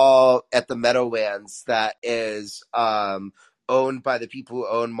this mall at the Meadowlands that is owned by the people who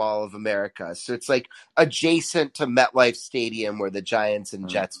own Mall of America. So it's like adjacent to MetLife Stadium where the Giants and Hmm.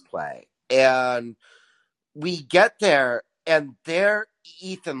 Jets play. And we get there, and there,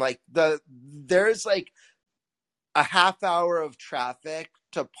 Ethan, there's like a half hour of traffic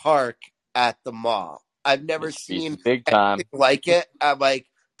to park at the mall. I've never Mr. Beast seen is big anything time. like it at like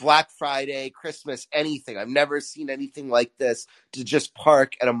Black Friday, Christmas, anything. I've never seen anything like this to just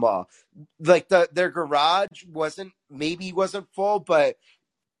park at a mall. Like their garage wasn't full, but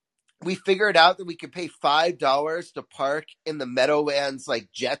we figured out that we could pay $5 to park in the Meadowlands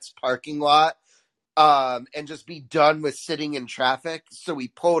like Jets parking lot, and just be done with sitting in traffic. So we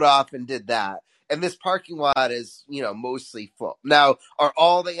pulled off and did that. And this parking lot is, mostly full. Now, are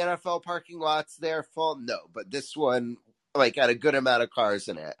all the NFL parking lots there full? No, but this one like had a good amount of cars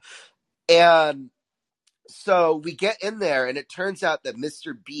in it. And so we get in there, and it turns out that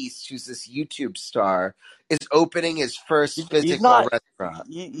Mr. Beast, who's this YouTube star, is opening his first He's physical not restaurant.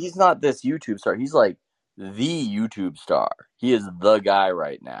 he's not this YouTube star. He's like the YouTube star. He is the guy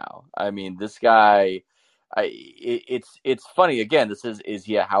right now. I mean, this guy. It's funny again. This is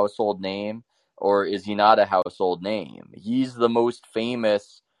he a household name or is he not a household name? He's the most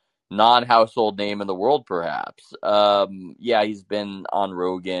famous non-household name in the world, perhaps. Yeah, he's been on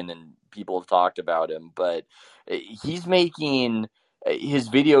Rogan and people have talked about him, but he's making his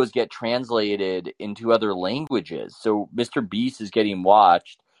videos get translated into other languages. So Mr. Beast is getting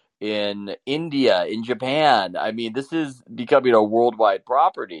watched in India, in Japan. I mean, this is becoming a worldwide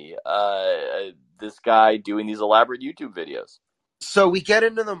property. This guy doing these elaborate YouTube videos. So we get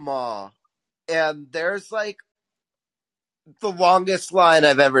into the mall, and there's like the longest line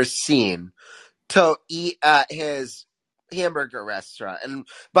I've ever seen to eat at his hamburger restaurant. And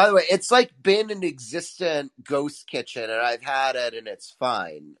by the way, it's like been an existent ghost kitchen, and I've had it, and it's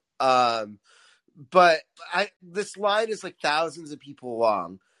fine. But this line is like thousands of people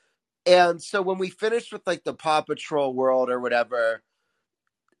long. And so when we finished with like the Paw Patrol world or whatever,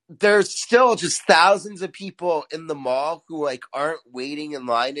 there's still just thousands of people in the mall who like aren't waiting in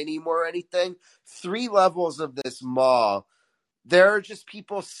line anymore or anything. 3 levels of this mall, there are just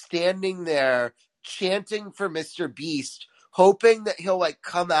people standing there chanting for Mr. Beast, hoping that he'll like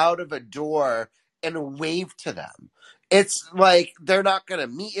come out of a door and wave to them. It's like they're not going to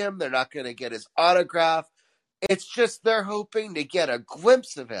meet him, they're not going to get his autograph. It's just they're hoping to get a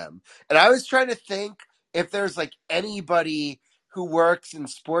glimpse of him. And I was trying to think if there's like anybody who works in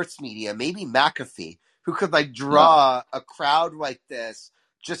sports media, maybe McAfee, who could like No. draw a crowd like this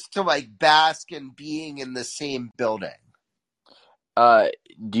just to like bask in being in the same building. Uh,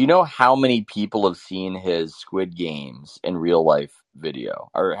 do you know how many people have seen his Squid Games in real life video,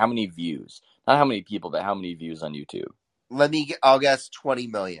 or how many views? Not how many people, but how many views on YouTube? I'll guess 20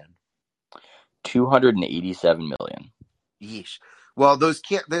 million. 287 million. Yeesh. Well,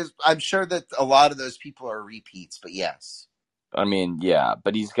 I'm sure that a lot of those people are repeats, but yes. I mean, yeah,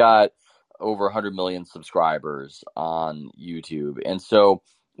 but he's got over 100 million subscribers on YouTube, and so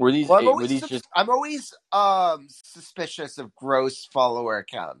Well, were these just I'm always suspicious of gross follower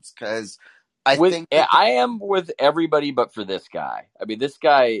accounts, because I with think that I am with everybody but for this guy. I mean, this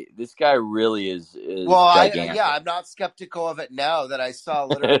guy really well, is gigantic. I'm not skeptical of it now that I saw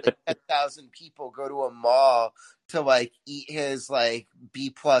literally 10,000 people go to a mall to like eat his like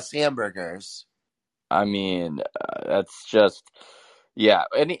B+ hamburgers. I mean, that's just yeah.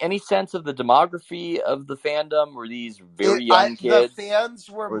 Any sense of the demography of the fandom? Were these very young The kids? fans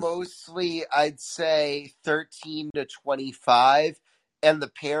were Or was mostly, I'd say, 13 to 25, and the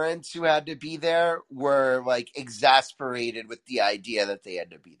parents who had to be there were like exasperated with the idea that they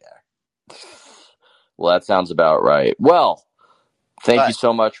had to be there. well, that sounds about right. Well, thank you But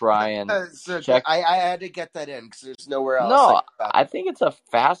so much, Ryan. Check I had to get that in because there's nowhere else I No, could talk I about. think it's a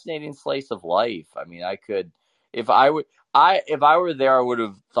fascinating slice of life. I mean, I could, if I would, if I were there, I would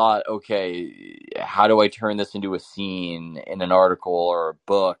have thought, okay, how do I turn this into a scene in an article or a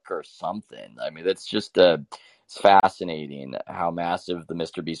book or something? I mean, it's fascinating how massive the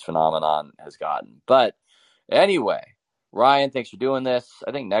Mr. Beast phenomenon has gotten. But anyway, Ryan, thanks for doing this.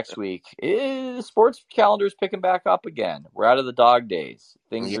 I think next week, the sports calendar is picking back up again. We're out of the dog days.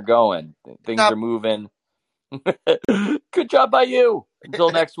 Things Yeah. are going. Things are moving. Good job by you.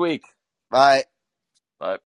 Until next week. Bye. Bye.